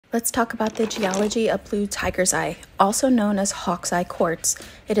Let's talk about the geology of blue tiger's eye, also known as hawk's eye quartz.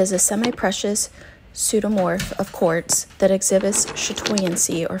 It is a semi-precious pseudomorph of quartz that exhibits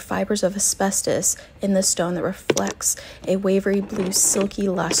chatoyancy, or fibers of asbestos, in the stone that reflects a wavery blue silky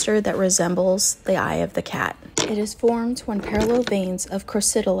luster that resembles the eye of the cat. It is formed when parallel veins of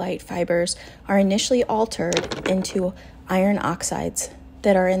Crocidolite fibers are initially altered into iron oxides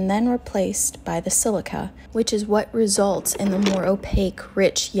that are then replaced by the silica, which is what results in the more opaque,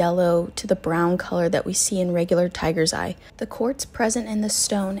 rich yellow to the brown color that we see in regular tiger's eye. The quartz present in the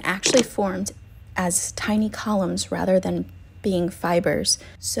stone actually formed as tiny columns rather than being fibers.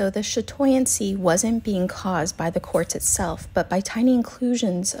 So the chatoyancy wasn't being caused by the quartz itself, but by tiny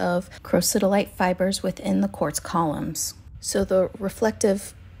inclusions of Crocidolite fibers within the quartz columns. So the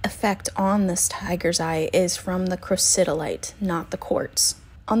reflective effect on this tiger's eye is from the Crocidolite, not the quartz.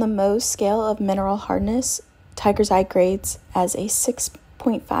 On the Mohs scale of mineral hardness, tiger's eye grades as a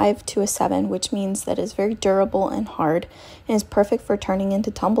 6.5 to a 7, which means that it is very durable and hard and is perfect for turning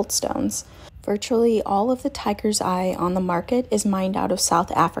into tumbled stones. Virtually all of the tiger's eye on the market is mined out of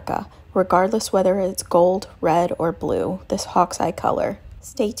South Africa, regardless whether it's gold, red, or blue, this hawk's eye color.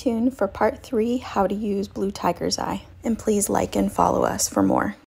 Stay tuned for part 3, how to use blue tiger's eye. And please like and follow us for more.